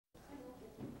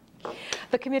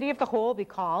The Committee of the Whole will be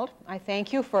called. I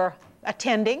thank you for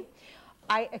attending.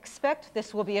 I expect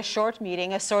this will be a short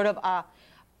meeting, a sort of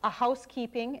a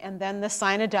housekeeping and then the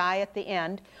sine die at the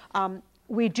end.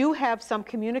 We do have some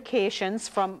communications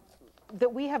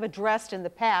that we have addressed in the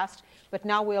past, but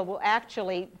now we'll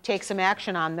actually take some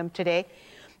action on them today.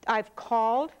 I've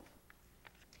called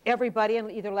everybody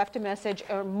and either left a message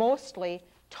or mostly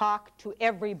talked to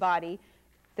everybody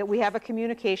that we have a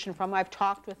communication from. I've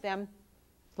talked with them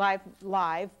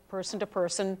live, person to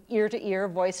person, ear to ear,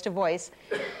 voice to voice,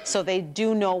 so they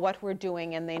do know what we're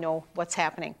doing and they know what's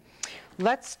happening.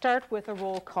 Let's start with a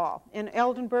roll call. And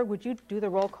Eldenberg, would you do the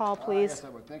roll call, please? Yes, I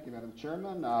would. Thank you, Madam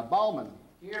Chairman. Bauman.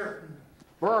 Here.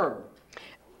 Berg.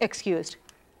 Excused.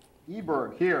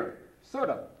 Eberg. Here.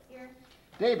 Suda. Here.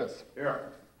 Davis.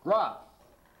 Here. Groff.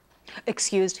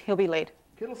 Excused. He'll be late.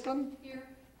 Kittleston. Here.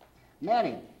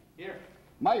 Manning. Here.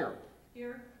 Meyer.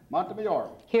 Here. Montemayor.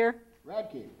 Here.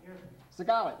 Radke. Here.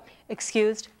 Sigali.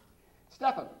 Excused.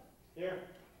 Stefan. Here.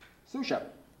 Susha.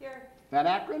 Here. Van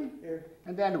Akron. Here.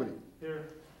 And Van Duyn. Here.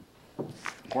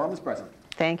 Quorum is present.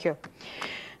 Thank you.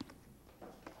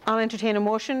 I'll entertain a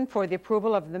motion for the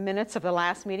approval of the minutes of the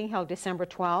last meeting held December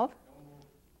 12.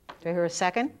 Do I hear a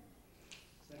second?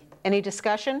 Second. Any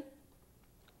discussion?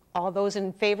 All those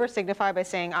in favor signify by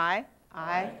saying aye.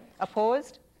 Aye.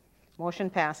 Opposed? Motion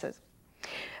passes.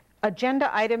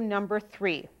 Agenda item number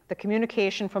 3, the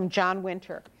communication from John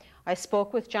Winter. I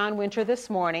spoke with John Winter this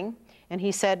morning, and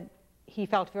he said he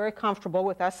felt very comfortable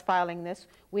with us filing this.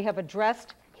 We have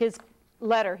addressed his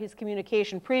letter, his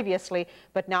communication previously,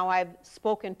 but now I've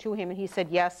spoken to him, and he said,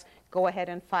 yes, go ahead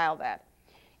and file that.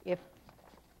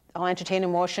 I'll entertain a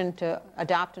motion to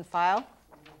adopt and file.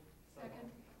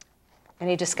 Second.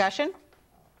 Any discussion?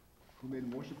 Who made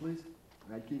the motion, please?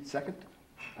 Radke, second.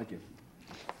 Thank you.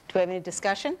 Do we have any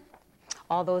discussion?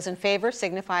 All those in favor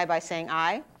signify by saying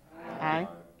aye. Aye.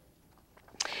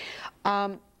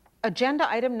 Agenda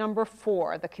item number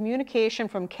 4, the communication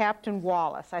from Captain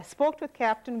Wallace. I spoke with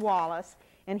Captain Wallace,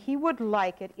 and he would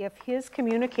like it if his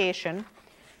communication,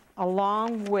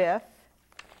 along with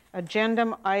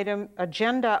agenda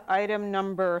item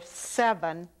number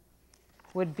 7,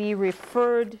 would be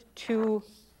referred to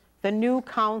the new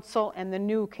council and the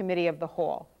new committee of the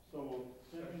whole. So,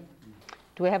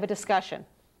 do we have a discussion?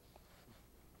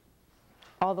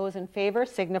 All those in favor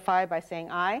signify by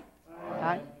saying aye.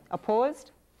 Aye.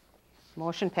 Opposed?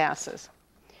 Motion passes.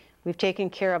 We've taken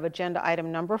care of agenda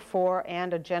item number 4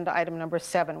 and agenda item number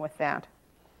 7 with that.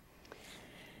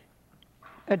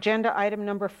 Agenda item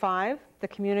number 5, the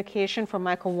communication from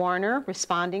Michael Warner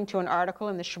responding to an article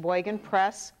in the Sheboygan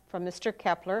Press from Mr.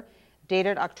 Kepler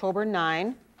dated October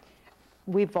 9.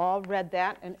 We've all read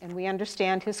that and we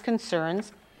understand his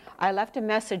concerns. I left a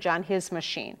message on his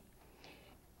machine.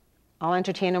 I'll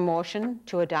entertain a motion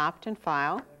to adopt and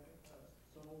file.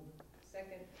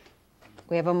 second.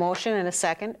 We have a motion and a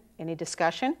second. Any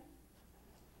discussion?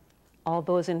 All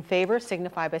those in favor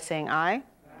signify by saying aye.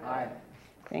 Aye.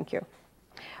 Thank you.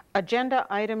 Agenda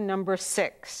item number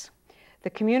 6, the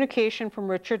communication from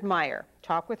Richard Meyer.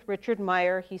 Talk with Richard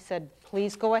Meyer. He said,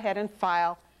 please go ahead and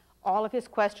file. All of his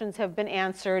questions have been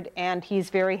answered, and he's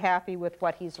very happy with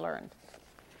what he's learned.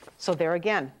 So there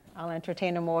again, I'll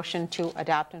entertain a motion to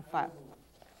adopt and file.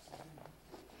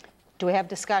 Do we have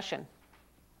discussion?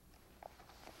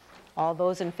 All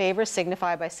those in favor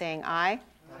signify by saying aye.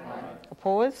 Aye.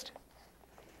 Opposed?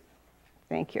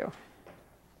 Thank you.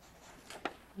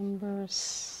 Number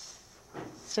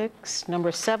 6.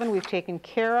 Number 7 we've taken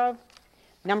care of.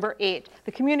 Number 8,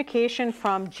 the communication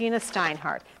from Gina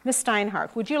Steinhardt. Ms.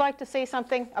 Steinhardt, would you like to say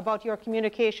something about your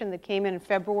communication that came in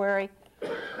February? I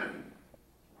guess I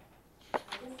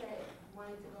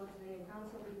wanted to go to the new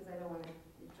council because I don't want to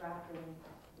drop and,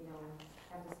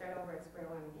 have to start over at square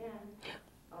one again.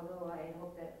 Although I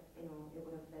hope that, it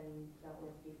would have been dealt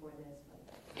with before this, but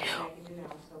I can do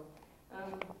now. So just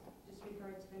refer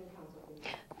it to the new council, please.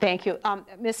 Thank you.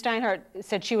 Ms. Steinhardt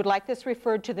said she would like this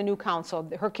referred to the new council,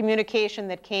 her communication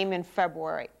that came in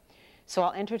February. So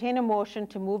I'll entertain a motion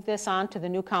to move this on to the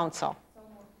new council.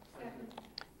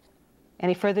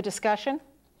 Any further discussion?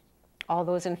 All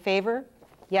those in favor?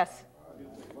 Yes.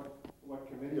 What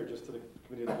committee, or just to the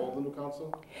committee of the whole, the new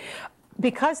council?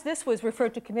 Because this was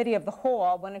referred to committee of the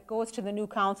whole, when it goes to the new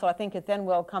council, I think it then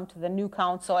will come to the new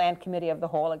council and committee of the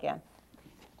whole again.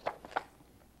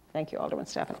 Thank you, Alderman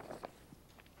Stefan.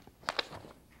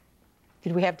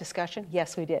 Did we have discussion?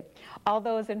 Yes, we did. All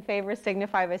those in favor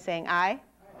signify by saying aye.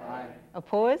 Aye.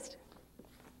 Opposed?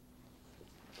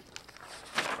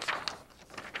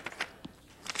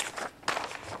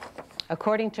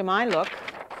 According to my look,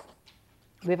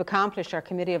 we've accomplished our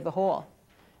committee of the whole.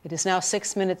 It is now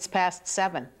 6 minutes past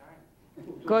 7.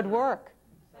 Good work.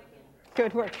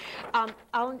 Good work.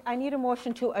 I need a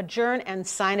motion to adjourn and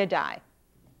sign a die.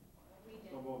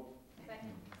 So moved.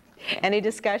 Any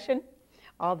discussion?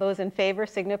 All those in favor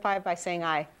signify by saying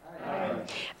aye.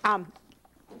 Aye.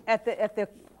 At the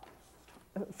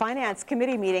Finance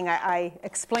Committee meeting, I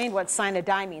explained what sign a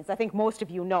die means. I think most of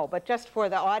you know, but just for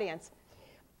the audience,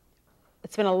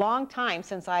 it's been a long time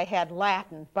since I had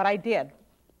Latin, but I did,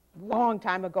 long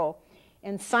time ago.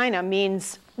 And sina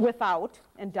means without,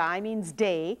 and die means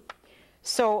day.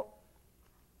 So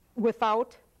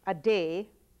without a day,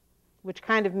 which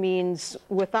kind of means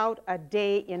without a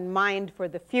day in mind for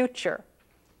the future,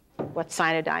 what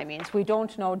sine die means. We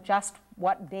don't know just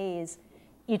what days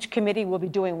each committee will be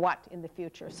doing what in the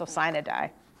future, so sine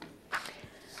die.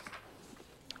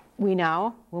 We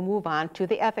now will move on to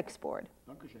the Ethics Board.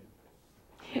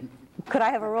 Could I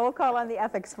have a roll call on the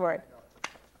Ethics Board?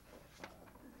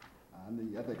 On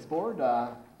the Ethics Board,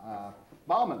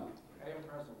 Bauman. I am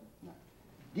present.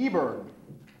 Dieberg.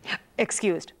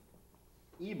 Excused.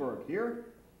 Eberg here.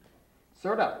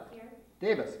 Serta. Here.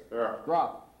 Davis. Here.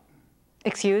 Groff.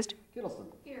 Excused. Kittleson.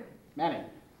 Here. Manning.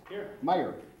 Here.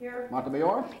 Meyer. Here.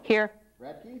 Montemayor. Here.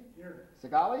 Radke. Here.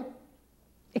 Sigali.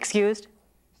 Excused.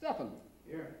 Steffen.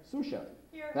 Here. Susha.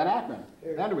 Here. Van Akkeren.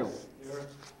 Vanderbilt. Here.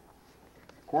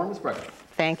 Quorum is present.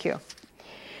 Thank you.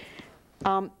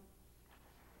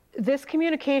 This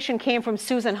communication came from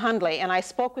Susan Hundley, and I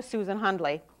spoke with Susan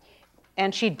Hundley,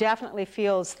 and she definitely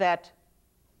feels that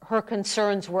her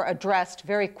concerns were addressed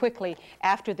very quickly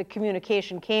after the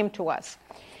communication came to us.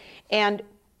 And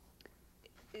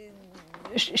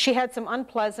she had some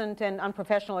unpleasant and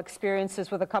unprofessional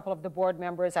experiences with a couple of the board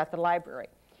members at the library.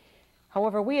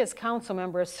 However, we as council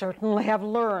members certainly have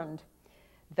learned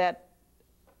that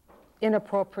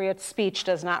inappropriate speech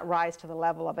does not rise to the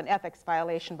level of an ethics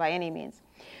violation by any means.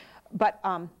 But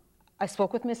I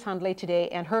spoke with Ms. Hundley today,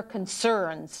 and her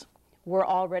concerns were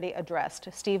already addressed.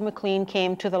 Steve McLean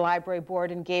came to the library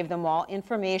board and gave them all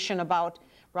information about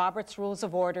Robert's Rules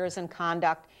of Orders and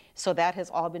conduct, so that has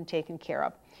all been taken care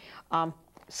of.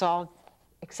 So I'll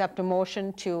accept a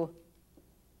motion to,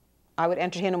 I would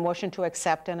entertain a motion to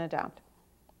accept and adopt.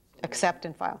 Accept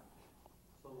and file.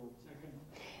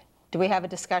 Do we have a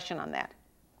discussion on that?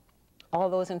 All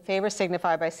those in favor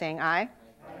signify by saying aye.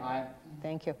 Aye.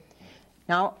 Thank you.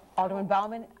 Now, Alderman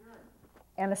Bauman,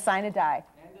 and a sign a die.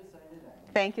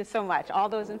 Thank you so much. All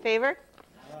those in favor?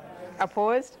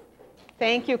 Opposed?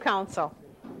 Thank you, Council.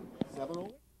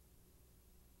 7:08.